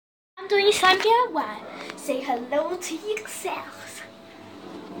doing slime DIY. Say hello to yourself.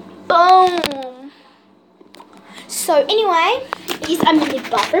 Boom. So anyway, yes, I'm in the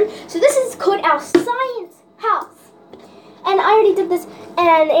bathroom. So this is called our science house. And I already did this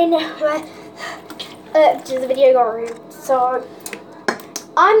and in my the video got ruined. So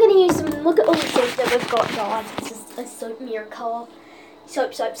I'm gonna use some, look at all the soap that we've got, guys. It's just a soap miracle.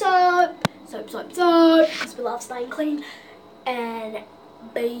 Soap, soap, soap. Soap, soap, soap. Because we love staying clean. And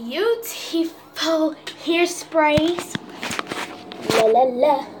beautiful hairsprays. La la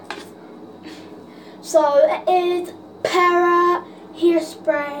la. So it is Para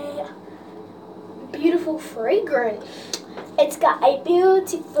hairspray. Beautiful fragrance. It's got a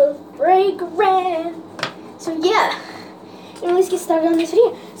beautiful fragrance. So yeah. And let's get started on this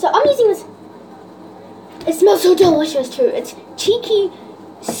video. So I'm using this. It smells so delicious too. It's cheeky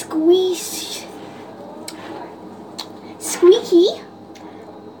squeaky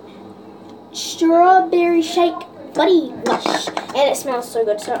strawberry shake buddy wash, and it smells so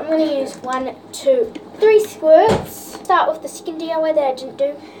good. So I'm going to use 1, 2, 3 squirts. Start with the second DIY that I didn't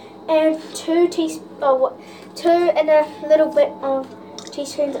do, and 2 and a little bit of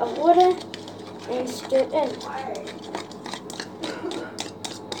teaspoons of water, and stir it in.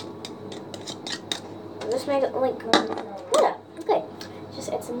 Just make it like water. Okay, just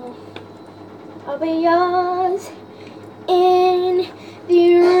add some more. I'll be yours in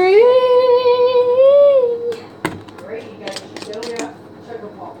the ring. Great, you guys still got sugar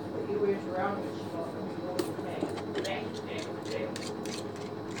pop, but you wish around it.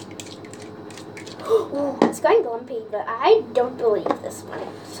 Ooh, it's going glumpy, but I don't believe this one.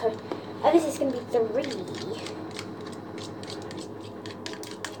 So this is gonna be 3.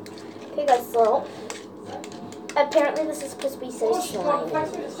 Okay, guys, so apparently this is supposed to be so slimy.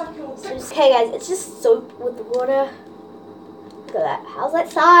 Okay, guys, it's just soap with water. Look at that. How's that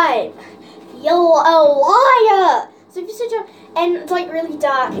side? You're a liar. So if you switch up, and it's like really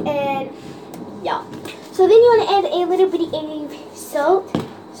dark, and yeah. So then you want to add a little bit of salt.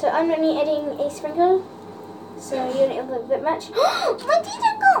 So I'm only adding a sprinkle. So you don't add a little bit much. My teeth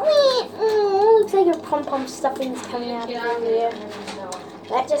got wet. Oh, looks like a pom-pom stuffing's coming out of here.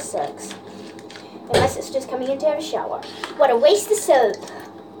 That just sucks. Unless it's just coming in to have a shower. What a waste of soap.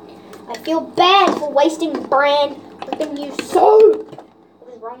 I feel bad for wasting brand freaking new soap. What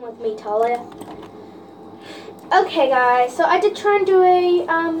is wrong with me, Talia? Okay, guys. So I did try and do a,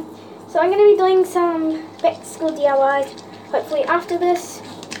 so I'm going to be doing some back to school DIYs, hopefully after this.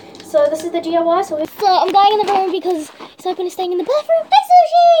 So this is the DIY. So I'm going in the room because Sophie is staying in the bathroom. Hi,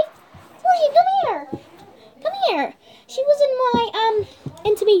 Sushi! Sushi, come here. Come here. She was in my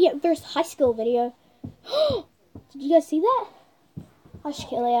intermediate versus high school video. Did you guys see that? Hush,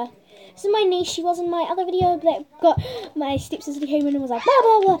 Kelia. This is my niece. She was in my other video that got my stepsister came in and was like blah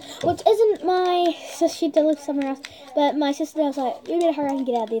blah blah, which isn't my sister. She did live somewhere else, but my sister was like, "You better hurry and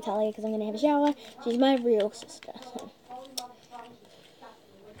get out of the Italia because I'm gonna have a shower." She's my real sister. So.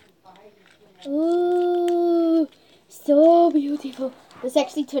 Ooh, so beautiful. This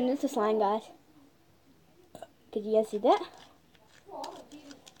actually turned into slime, guys. Did you guys see that?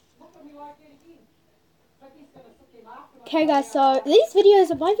 Okay, guys, so my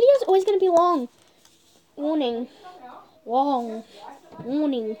videos are always going to be long. Warning. Long.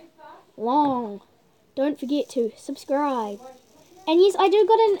 Warning. Long. Don't forget to subscribe. And yes, I do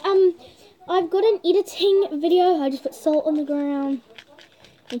got I've got an editing video. I just put salt on the ground.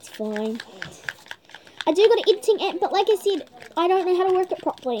 It's fine. I do got an editing app, but like I said, I don't know how to work it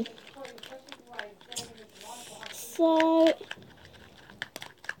properly. So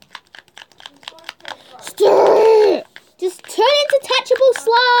stir! Just turn into touchable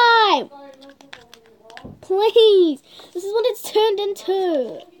slime! Please! This is what it's turned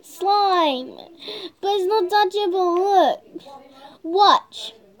into. Slime. But it's not touchable, look.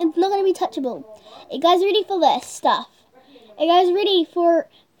 Watch. It's not going to be touchable. Are you guys ready for this stuff? Are you guys ready for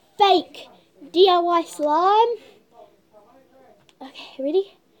fake DIY slime? Okay,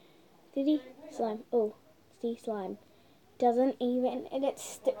 ready? Ready? Slime. Oh, see, slime. Doesn't even, and it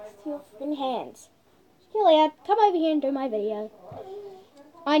sticks to your freaking hands. Julia, come over here and do my video.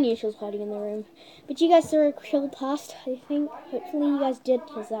 I knew she was hiding in the room. But you guys saw her kill past, I think. Hopefully you guys did,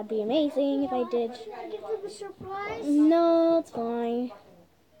 because that'd be amazing if I did. Can I give them a surprise? No, it's fine.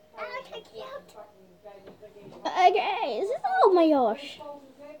 Okay, this is, oh my gosh.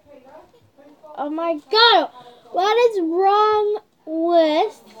 Oh my god. What is wrong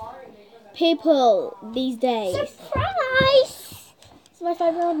with people these days? Surprise! It's my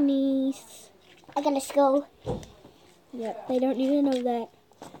 5-year-old niece. I'm gonna school. Yep, they don't even know that.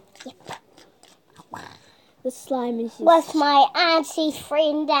 Yep. The slime is just... With my auntie's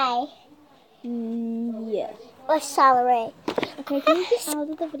friend day. Yeah. Or salary. Okay, can you get out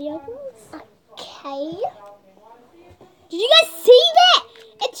of the video, please? Okay. Did you guys see that?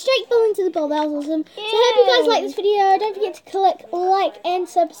 It straight fell into the bowl. That was awesome. So I hope you guys like this video. Don't forget to click like and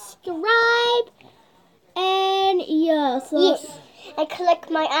subscribe. And yeah, so Yes. And click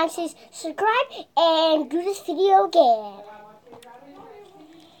my answers, subscribe, and do this video again.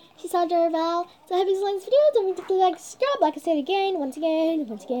 she's Sandra Val. So I hope you guys like this video. Don't forget to click like, subscribe. Like I said again, once again.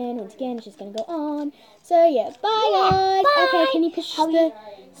 It's just gonna go on. So yeah, bye guys. Bye. Okay, can you push the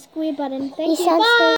square button? Thank you. sound Bye.